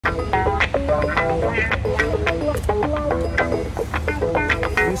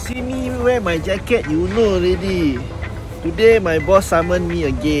didn't wear my jacket, you know already. Today my boss summoned me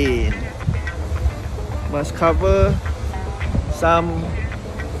again. Must cover some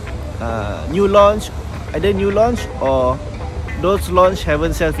new launch, either new launch or those launch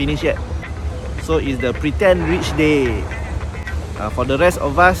haven't sell finished yet. So it's the pretend rich day. For the rest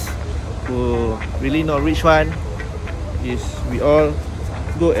of us who really not rich one, is we all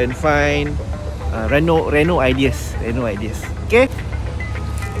go and find reno ideas. Okay?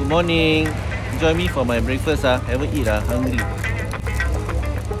 Good morning. Join me for my breakfast. Haven't eat. Hungry.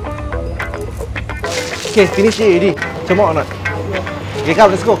 Okay, finish it already. Come on or not? Okay, come,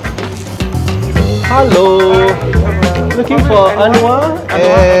 let's go. Hello. Looking for Anuar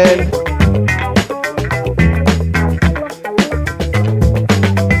and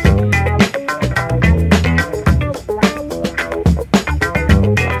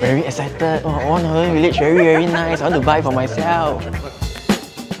very excited. Oh, One Holland Village, very nice. I want to buy for myself.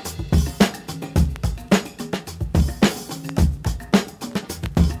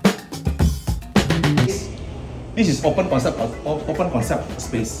 This is open concept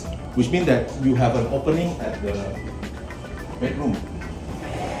space, which means that you have an opening at the bedroom,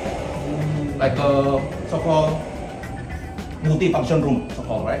 like a so-called multi-function room,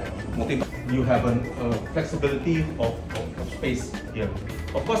 so-called, right? You have a flexibility of space here.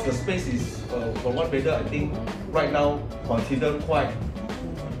 Of course, the space is for one bedder, I think right now considered quite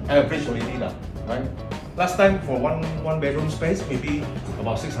average already, right? Last time for one bedroom space, maybe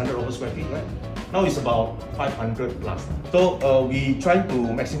about 600 over square feet, right? Now it's about 500 plus. So we try to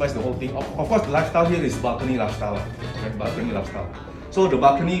maximize the whole thing. Of course, the lifestyle here is balcony lifestyle, right? Balcony lifestyle. So the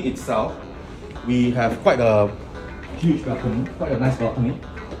balcony itself, we have quite a huge balcony, quite a nice balcony.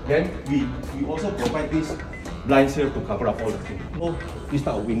 Then we also provide these blinds here to cover up all the things. So this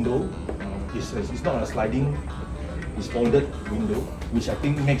type of window, it's not a sliding, it's folded window, which I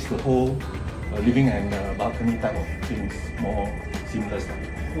think makes the whole living and balcony type of things more seamless.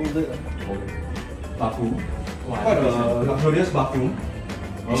 Folded. Bathroom. Quite a luxurious bathroom.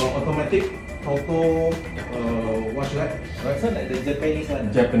 Automatic auto wash rack. Right? so like the Japanese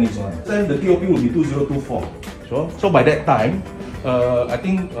one. Japanese one. Then the TOP will be 2024. So by that time, I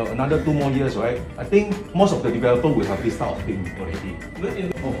think another 2 more years, right? I think most of the developer will have this type of thing already.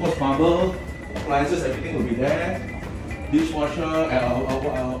 Of course, marble, appliances, everything will be there. Dishwasher,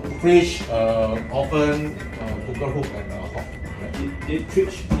 fridge, oven, cooker hook, and hot. They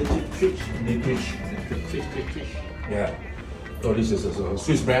fridge. Yeah. So this is a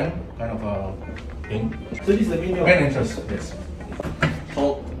Swiss brand kind of thing. So this is the main door. Main entrance, yes.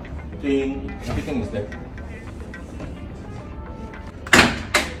 So everything is there.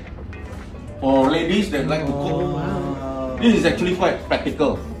 For ladies that like to cook, this is actually quite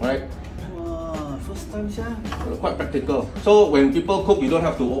practical, right? Wow, first time, Quite practical. So when people cook, you don't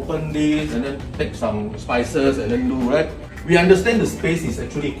have to open this and then take some spices and then do, right? We understand the space is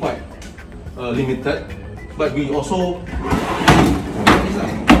actually quite limited, but we also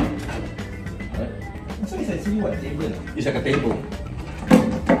right? So it's actually what, table? It's like a table.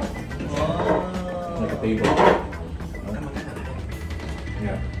 Wow. Like a table.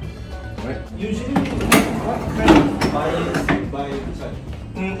 Yeah. Right. Usually, what kind of buyers buy this one?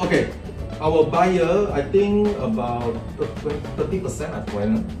 Okay. Our buyer, I think about 30% are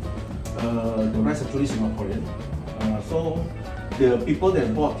foreigner. The rest actually Singaporean. So the people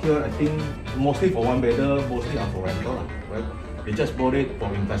that bought here, I think mostly for one bedder, mostly are for rental, right? They just bought it for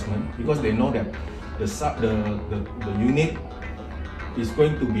investment because they know that the unit is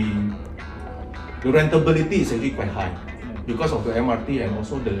going to be, the rentability is actually quite high because of the MRT and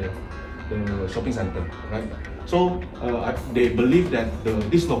also the shopping center, right? So they believe that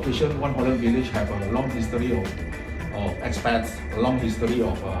this location, One Holland Village, have a long history of expats, a long history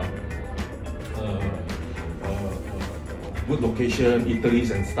of good location,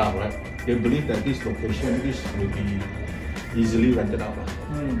 eateries and stuff, right? They believe that this location, this will be easily rented out.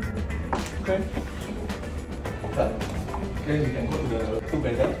 Okay. Okay, we can go to the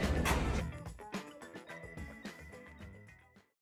 2-bedder.